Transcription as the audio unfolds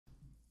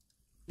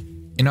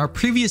In our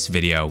previous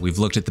video, we've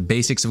looked at the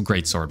basics of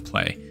greatsword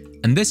play,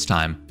 and this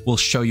time, we'll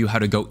show you how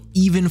to go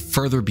even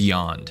further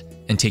beyond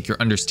and take your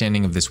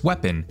understanding of this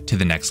weapon to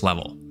the next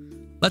level.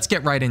 Let's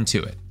get right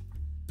into it.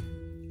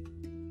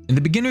 In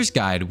the beginner's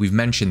guide, we've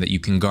mentioned that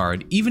you can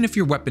guard even if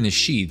your weapon is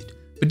sheathed,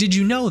 but did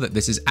you know that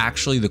this is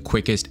actually the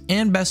quickest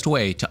and best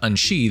way to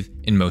unsheath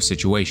in most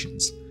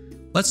situations?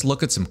 Let's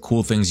look at some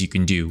cool things you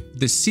can do with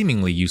this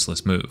seemingly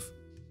useless move.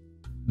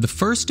 The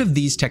first of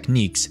these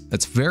techniques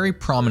that's very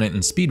prominent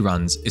in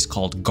speedruns is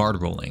called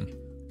guard rolling.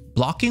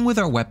 Blocking with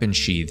our weapon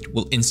sheathed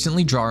will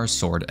instantly draw our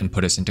sword and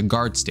put us into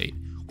guard state,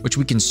 which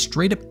we can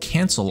straight up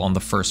cancel on the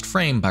first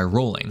frame by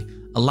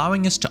rolling,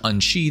 allowing us to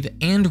unsheath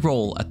and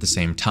roll at the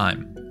same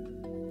time.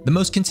 The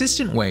most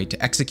consistent way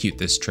to execute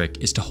this trick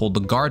is to hold the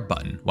guard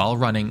button while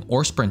running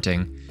or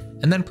sprinting,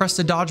 and then press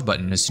the dodge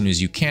button as soon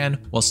as you can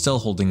while still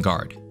holding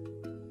guard.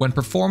 When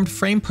performed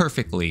frame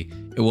perfectly,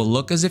 it will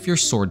look as if your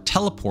sword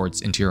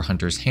teleports into your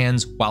hunter's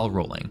hands while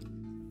rolling.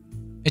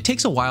 It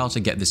takes a while to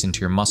get this into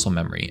your muscle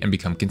memory and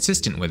become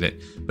consistent with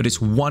it, but it's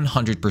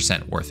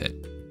 100% worth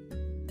it.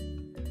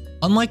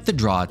 Unlike the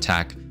draw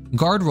attack,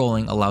 guard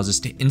rolling allows us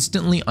to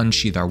instantly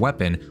unsheath our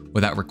weapon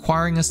without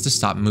requiring us to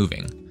stop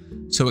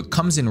moving, so it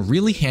comes in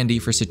really handy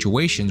for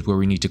situations where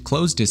we need to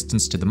close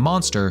distance to the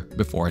monster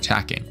before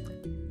attacking.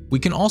 We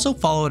can also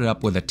follow it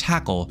up with a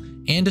tackle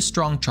and a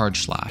strong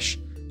charge slash,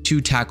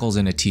 2 tackles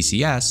in a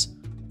TCS,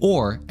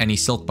 or any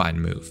silkbind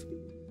move.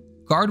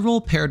 Guard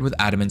roll paired with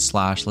adamant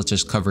slash lets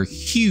us cover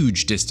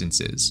huge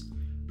distances.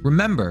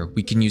 Remember,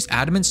 we can use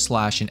adamant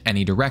slash in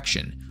any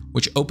direction,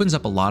 which opens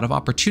up a lot of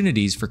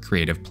opportunities for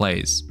creative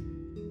plays.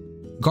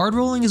 Guard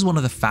rolling is one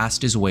of the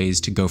fastest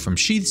ways to go from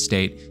sheath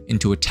state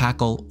into a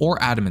tackle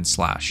or adamant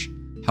slash.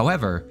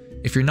 However,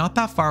 if you're not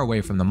that far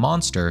away from the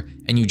monster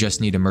and you just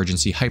need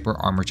emergency hyper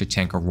armor to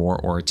tank a roar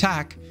or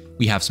attack,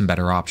 we have some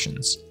better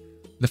options.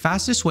 The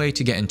fastest way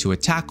to get into a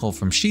tackle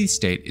from sheath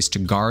state is to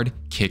guard,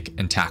 kick,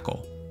 and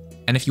tackle.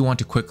 And if you want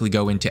to quickly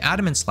go into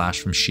adamant slash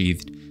from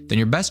sheathed, then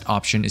your best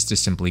option is to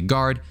simply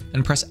guard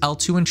and press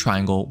L2 and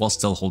triangle while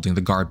still holding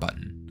the guard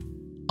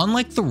button.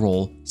 Unlike the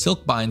roll,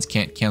 silk binds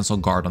can't cancel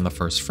guard on the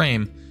first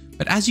frame,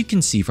 but as you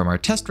can see from our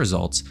test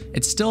results,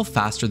 it's still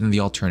faster than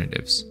the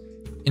alternatives.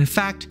 In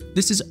fact,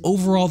 this is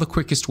overall the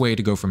quickest way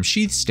to go from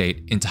sheath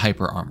state into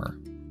hyper armor.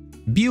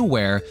 Be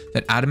aware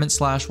that adamant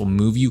slash will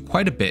move you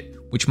quite a bit,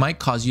 which might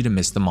cause you to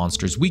miss the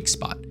monster's weak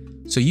spot,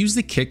 so use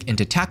the kick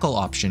into tackle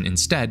option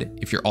instead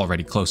if you're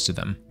already close to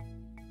them.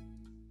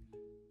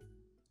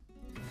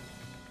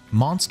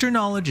 Monster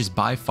knowledge is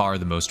by far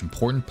the most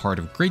important part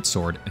of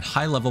greatsword and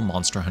high-level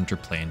monster hunter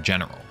play in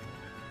general.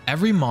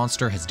 Every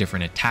monster has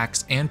different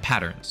attacks and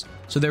patterns,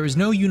 so there is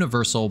no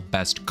universal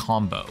best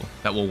combo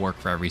that will work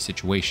for every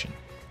situation.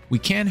 We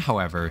can,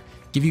 however,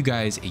 give you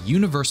guys a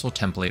universal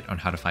template on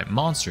how to fight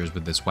monsters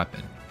with this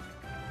weapon.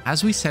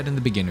 As we said in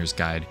the beginner's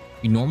guide,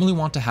 we normally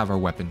want to have our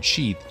weapon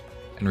sheathed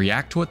and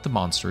react to what the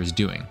monster is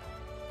doing.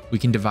 We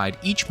can divide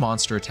each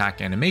monster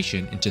attack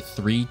animation into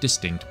 3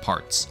 distinct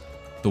parts: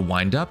 the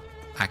wind-up,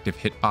 active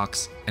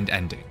hitbox, and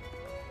ending.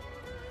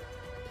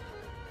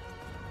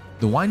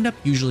 The wind-up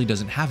usually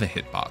doesn't have a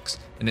hitbox,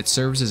 and it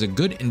serves as a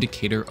good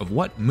indicator of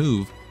what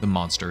move the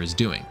monster is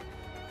doing.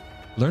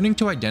 Learning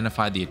to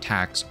identify the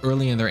attacks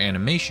early in their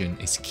animation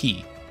is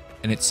key,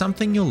 and it's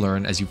something you'll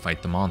learn as you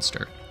fight the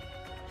monster.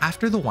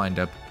 After the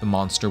wind-up, the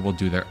monster will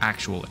do their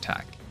actual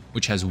attack,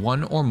 which has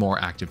 1 or more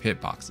active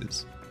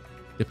hitboxes.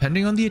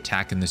 Depending on the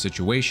attack and the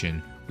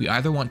situation, we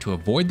either want to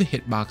avoid the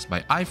hitbox by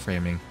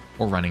iframing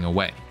or running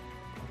away,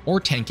 or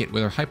tank it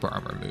with our hyper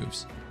armor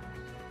moves.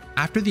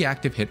 After the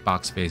active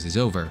hitbox phase is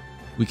over,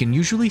 we can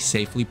usually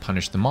safely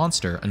punish the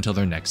monster until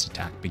their next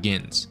attack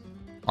begins.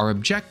 Our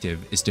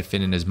objective is to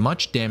fit in as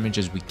much damage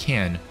as we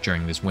can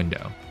during this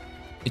window.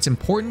 It's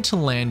important to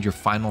land your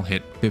final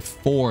hit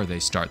before they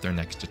start their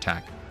next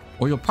attack,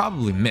 or you'll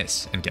probably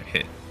miss and get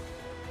hit.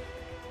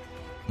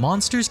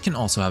 Monsters can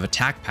also have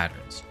attack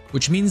patterns,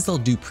 which means they'll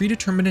do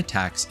predetermined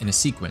attacks in a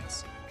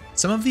sequence.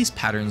 Some of these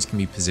patterns can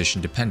be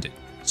position dependent,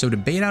 so to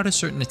bait out a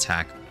certain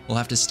attack, we'll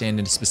have to stand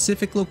in a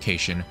specific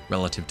location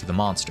relative to the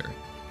monster.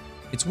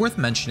 It's worth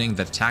mentioning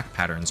that attack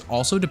patterns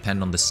also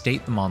depend on the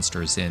state the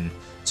monster is in,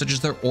 such as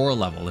their aura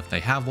level if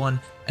they have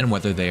one, and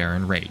whether they are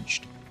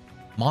enraged.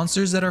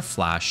 Monsters that are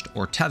flashed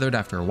or tethered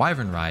after a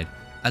wyvern ride,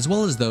 as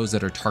well as those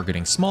that are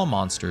targeting small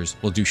monsters,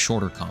 will do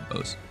shorter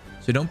combos,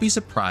 so don't be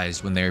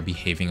surprised when they are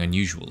behaving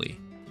unusually.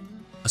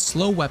 A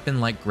slow weapon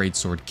like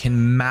greatsword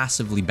can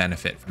massively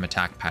benefit from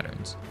attack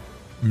patterns.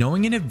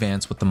 Knowing in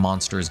advance what the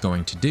monster is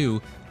going to do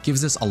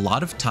gives us a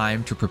lot of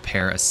time to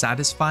prepare a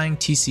satisfying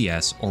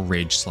TCS or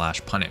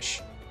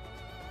rage/punish.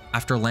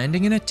 After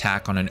landing an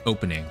attack on an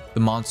opening, the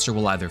monster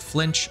will either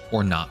flinch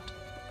or not.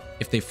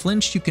 If they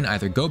flinch, you can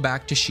either go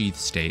back to sheath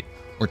state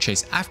or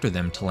chase after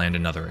them to land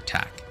another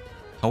attack.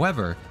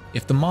 However,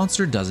 if the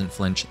monster doesn't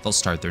flinch, they'll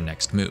start their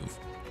next move.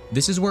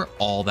 This is where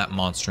all that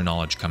monster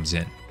knowledge comes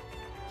in.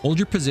 Hold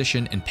your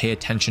position and pay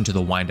attention to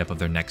the windup of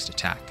their next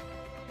attack.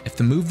 If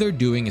the move they're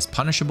doing is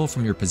punishable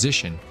from your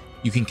position,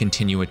 you can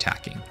continue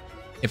attacking.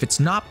 If it's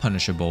not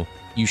punishable,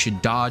 you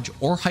should dodge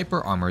or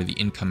hyper armor the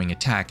incoming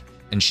attack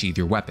and sheath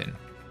your weapon,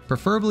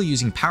 preferably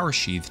using Power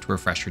Sheath to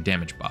refresh your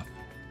damage buff.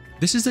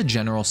 This is a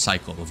general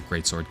cycle of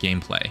greatsword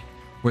gameplay.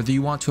 Whether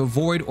you want to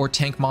avoid or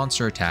tank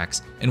monster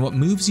attacks and what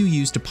moves you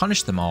use to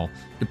punish them all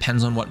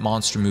depends on what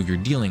monster move you're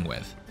dealing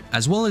with,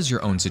 as well as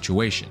your own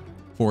situation.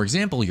 For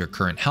example, your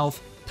current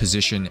health,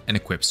 position, and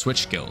equip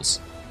switch skills.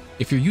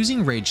 If you're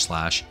using Rage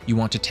Slash, you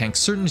want to tank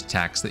certain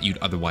attacks that you'd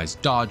otherwise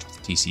dodge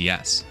with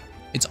TCS.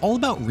 It's all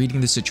about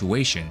reading the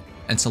situation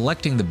and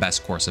selecting the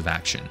best course of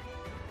action.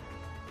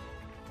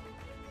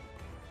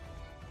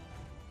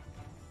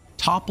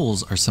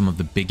 Topples are some of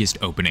the biggest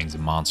openings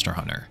in Monster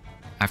Hunter.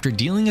 After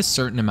dealing a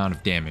certain amount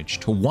of damage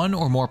to one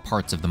or more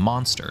parts of the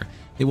monster,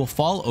 they will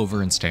fall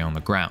over and stay on the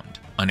ground,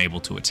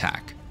 unable to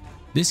attack.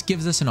 This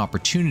gives us an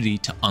opportunity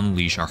to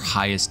unleash our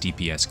highest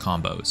DPS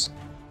combos.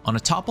 On a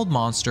toppled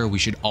monster, we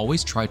should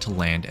always try to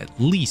land at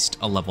least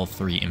a level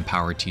 3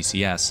 empowered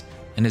TCS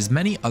and as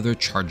many other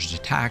charged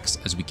attacks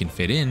as we can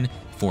fit in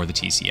for the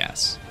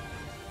TCS.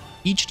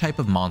 Each type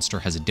of monster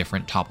has a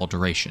different topple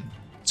duration,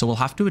 so we'll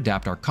have to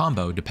adapt our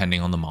combo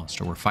depending on the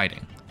monster we're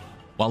fighting.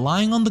 While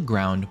lying on the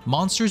ground,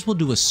 monsters will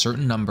do a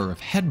certain number of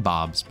head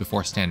bobs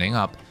before standing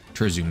up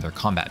to resume their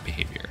combat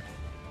behavior.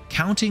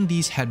 Counting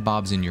these head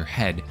bobs in your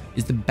head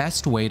is the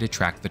best way to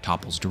track the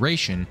topple's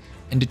duration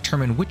and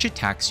determine which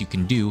attacks you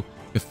can do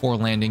before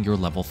landing your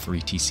level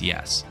 3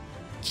 TCS.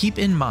 Keep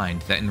in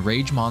mind that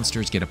enraged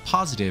monsters get a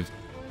positive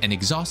and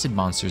exhausted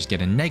monsters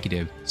get a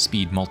negative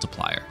speed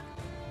multiplier.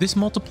 This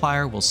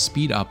multiplier will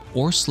speed up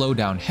or slow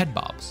down head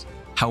bobs.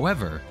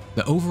 However,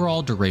 the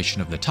overall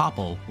duration of the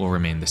topple will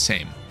remain the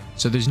same,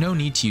 so there's no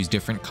need to use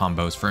different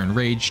combos for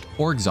enraged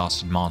or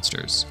exhausted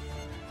monsters.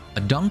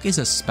 A dunk is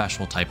a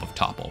special type of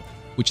topple,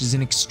 which is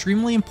an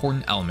extremely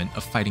important element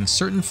of fighting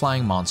certain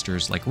flying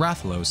monsters like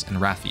Rathalos and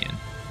Rathian.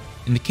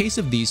 In the case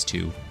of these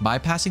two,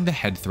 bypassing the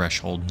head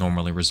threshold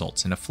normally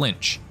results in a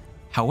flinch.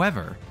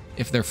 However,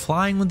 if they're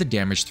flying when the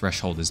damage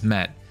threshold is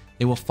met,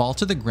 they will fall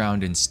to the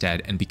ground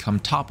instead and become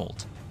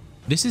toppled.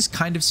 This is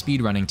kind of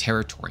speedrunning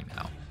territory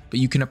now, but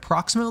you can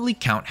approximately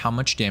count how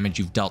much damage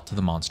you've dealt to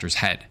the monster's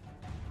head.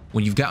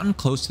 When you've gotten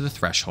close to the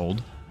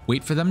threshold,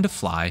 wait for them to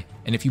fly,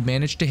 and if you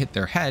manage to hit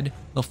their head,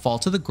 they'll fall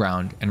to the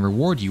ground and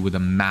reward you with a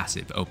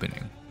massive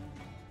opening.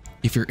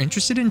 If you're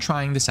interested in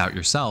trying this out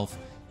yourself,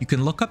 you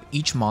can look up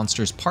each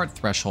monster's part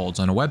thresholds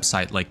on a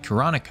website like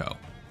Kuranico.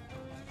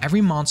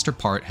 Every monster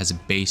part has a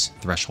base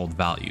threshold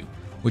value,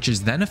 which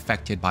is then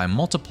affected by a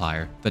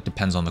multiplier that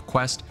depends on the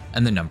quest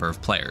and the number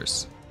of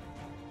players.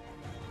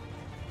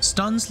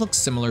 Stuns look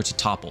similar to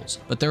topples,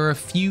 but there are a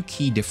few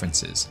key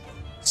differences.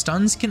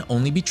 Stuns can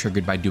only be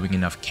triggered by doing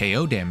enough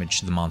KO damage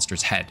to the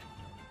monster's head,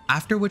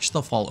 after which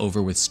they'll fall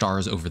over with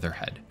stars over their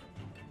head.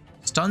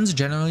 Stuns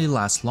generally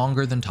last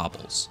longer than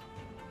topples.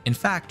 In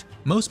fact,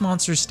 most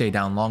monsters stay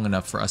down long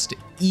enough for us to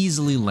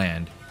easily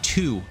land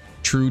 2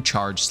 true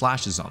charge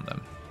slashes on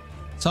them.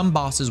 Some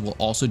bosses will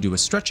also do a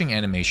stretching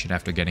animation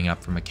after getting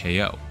up from a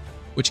KO,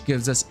 which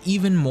gives us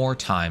even more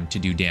time to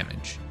do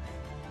damage.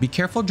 Be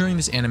careful during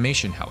this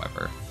animation,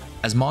 however,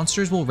 as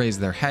monsters will raise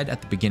their head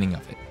at the beginning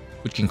of it,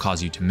 which can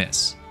cause you to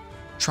miss.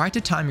 Try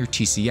to time your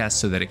TCS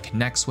so that it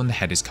connects when the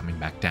head is coming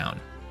back down.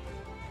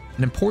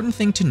 An important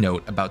thing to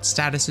note about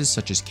statuses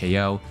such as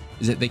KO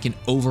is that they can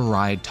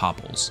override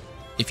topples.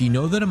 If you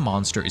know that a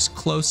monster is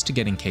close to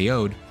getting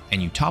KO'd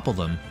and you topple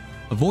them,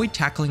 avoid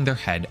tackling their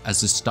head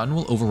as the stun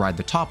will override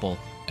the topple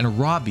and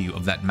rob you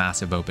of that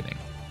massive opening.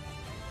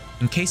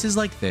 In cases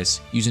like this,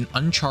 use an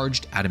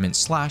uncharged adamant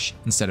slash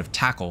instead of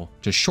tackle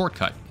to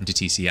shortcut into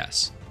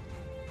TCS.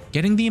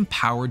 Getting the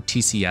empowered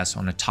TCS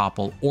on a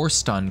topple or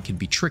stun can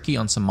be tricky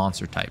on some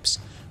monster types,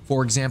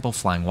 for example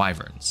flying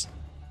wyverns.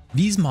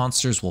 These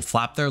monsters will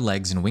flap their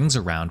legs and wings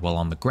around while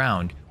on the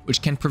ground,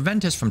 which can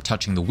prevent us from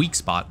touching the weak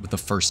spot with the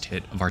first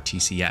hit of our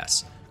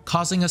TCS,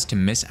 causing us to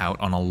miss out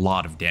on a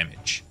lot of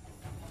damage.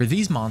 For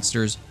these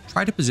monsters,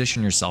 try to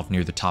position yourself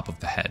near the top of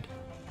the head.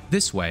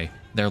 This way,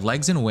 their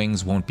legs and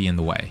wings won't be in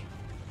the way.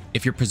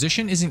 If your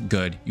position isn't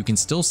good, you can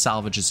still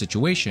salvage a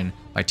situation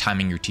by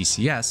timing your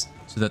TCS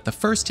so that the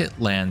first hit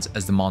lands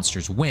as the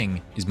monster's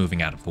wing is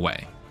moving out of the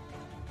way.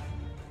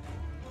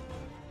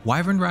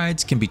 Wyvern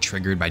rides can be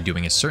triggered by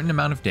doing a certain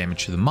amount of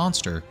damage to the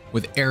monster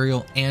with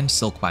aerial and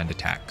silkbind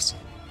attacks.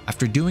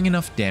 After doing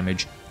enough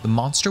damage, the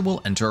monster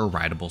will enter a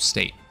rideable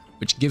state,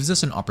 which gives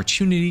us an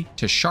opportunity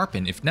to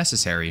sharpen if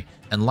necessary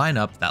and line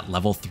up that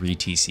level 3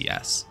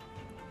 TCS.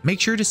 Make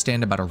sure to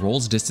stand about a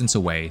roll's distance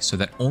away so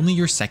that only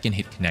your second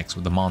hit connects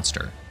with the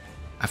monster.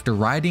 After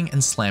riding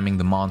and slamming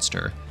the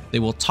monster, they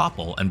will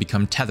topple and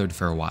become tethered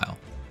for a while.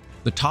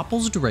 The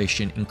topple's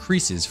duration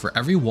increases for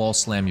every wall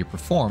slam you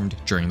performed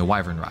during the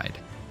wyvern ride.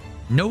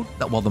 Note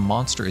that while the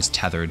monster is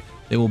tethered,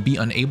 they will be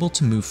unable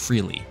to move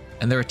freely,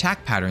 and their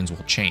attack patterns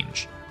will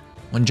change.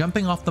 When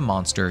jumping off the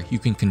monster, you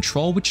can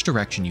control which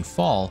direction you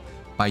fall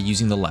by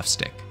using the left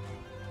stick.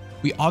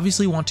 We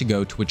obviously want to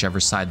go to whichever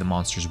side the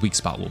monster's weak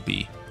spot will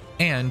be,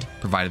 and,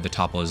 provided the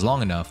topple is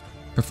long enough,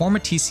 perform a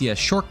TCS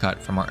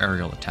shortcut from our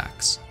aerial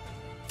attacks.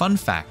 Fun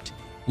fact,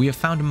 we have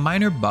found a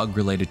minor bug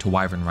related to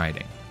wyvern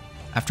riding.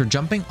 After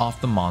jumping off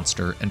the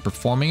monster and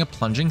performing a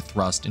plunging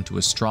thrust into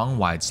a strong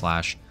wide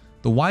slash,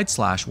 the wide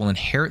slash will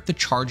inherit the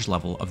charge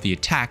level of the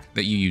attack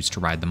that you use to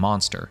ride the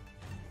monster.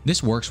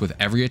 This works with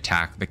every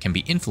attack that can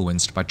be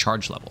influenced by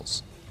charge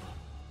levels.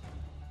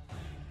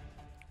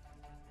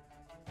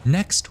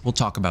 Next, we'll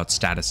talk about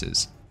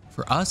statuses.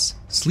 For us,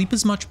 sleep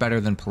is much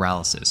better than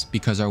paralysis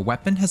because our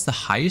weapon has the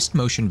highest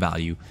motion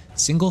value,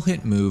 single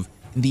hit move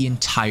in the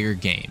entire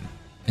game,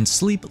 and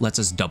sleep lets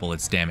us double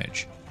its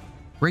damage.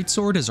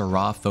 Greatsword is a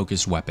raw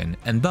focused weapon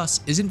and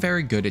thus isn't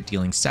very good at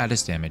dealing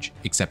status damage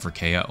except for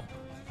KO.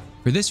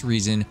 For this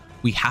reason,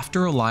 we have to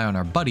rely on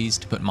our buddies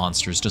to put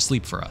monsters to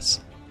sleep for us.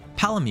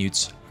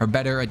 Palamutes are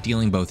better at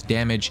dealing both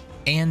damage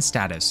and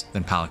status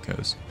than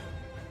Palicos.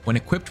 When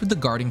equipped with the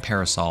guarding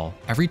parasol,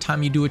 every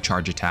time you do a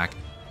charge attack,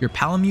 your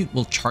Palamute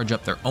will charge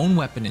up their own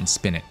weapon and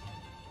spin it,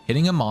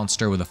 hitting a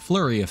monster with a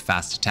flurry of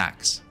fast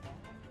attacks.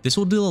 This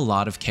will deal a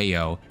lot of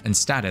KO and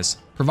status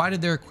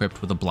provided they're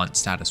equipped with a blunt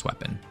status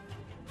weapon.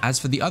 As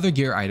for the other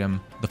gear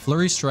item, the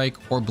Flurry Strike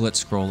or Blitz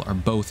Scroll are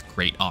both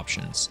great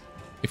options.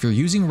 If you're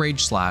using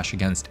Rage Slash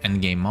against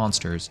endgame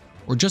monsters,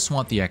 or just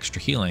want the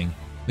extra healing,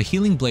 the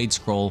Healing Blade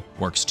Scroll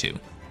works too.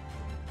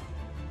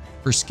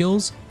 For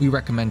skills, we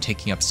recommend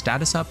taking up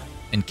Status Up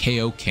and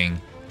KO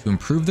King to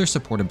improve their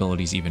support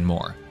abilities even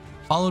more,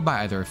 followed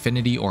by either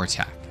Affinity or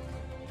Attack.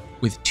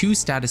 With 2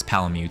 status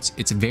Palamutes,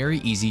 it's very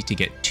easy to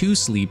get 2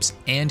 sleeps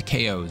and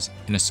KOs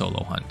in a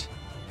solo hunt.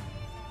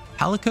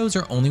 Palicos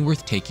are only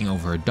worth taking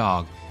over a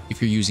dog if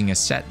you're using a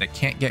set that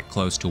can't get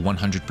close to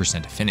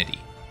 100% affinity.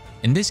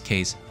 In this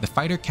case, the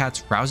Fighter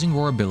Cat's Rousing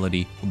Roar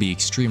ability will be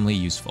extremely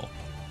useful.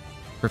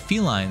 For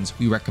felines,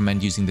 we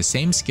recommend using the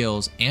same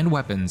skills and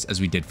weapons as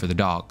we did for the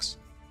dogs.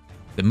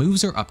 The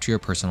moves are up to your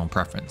personal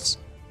preference.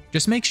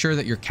 Just make sure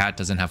that your cat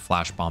doesn't have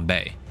Flash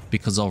Bombay,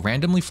 because they'll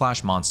randomly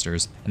flash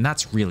monsters and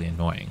that's really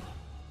annoying.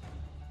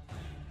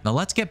 Now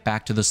let's get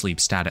back to the sleep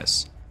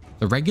status.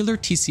 The regular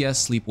TCS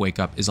sleep wake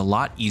up is a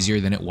lot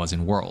easier than it was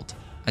in World,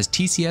 as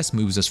TCS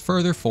moves us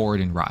further forward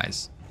in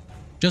Rise.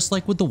 Just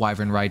like with the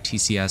Wyvern Ride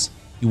TCS,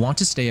 you want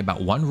to stay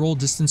about 1 roll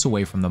distance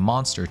away from the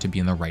monster to be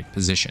in the right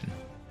position.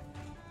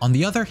 On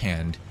the other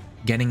hand,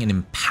 getting an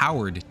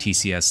empowered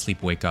TCS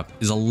sleep wake up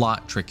is a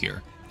lot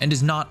trickier and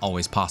is not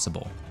always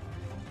possible.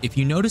 If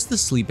you notice the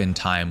sleep in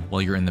time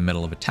while you're in the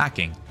middle of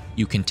attacking,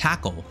 you can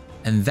tackle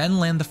and then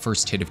land the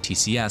first hit of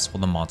TCS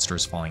while the monster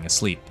is falling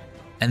asleep,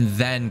 and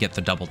then get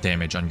the double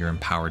damage on your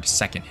empowered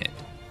second hit.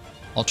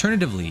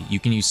 Alternatively, you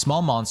can use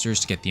small monsters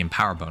to get the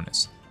empower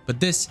bonus, but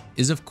this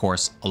is of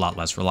course a lot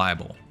less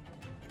reliable.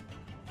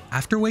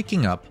 After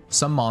waking up,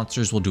 some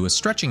monsters will do a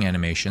stretching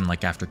animation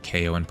like after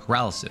KO and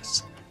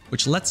paralysis,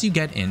 which lets you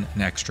get in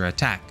an extra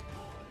attack.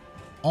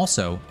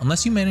 Also,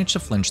 unless you manage to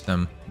flinch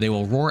them, they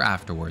will roar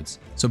afterwards,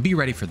 so be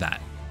ready for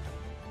that.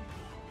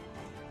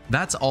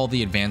 That's all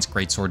the advanced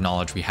greatsword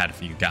knowledge we had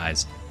for you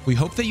guys. We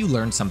hope that you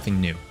learned something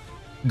new.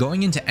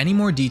 Going into any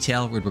more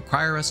detail would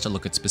require us to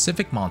look at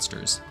specific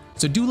monsters,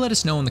 so do let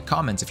us know in the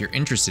comments if you're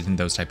interested in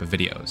those type of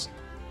videos.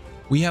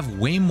 We have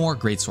way more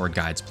greatsword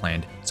guides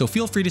planned, so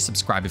feel free to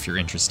subscribe if you're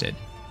interested.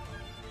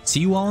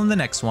 See you all in the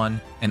next one,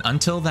 and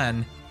until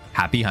then,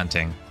 happy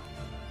hunting!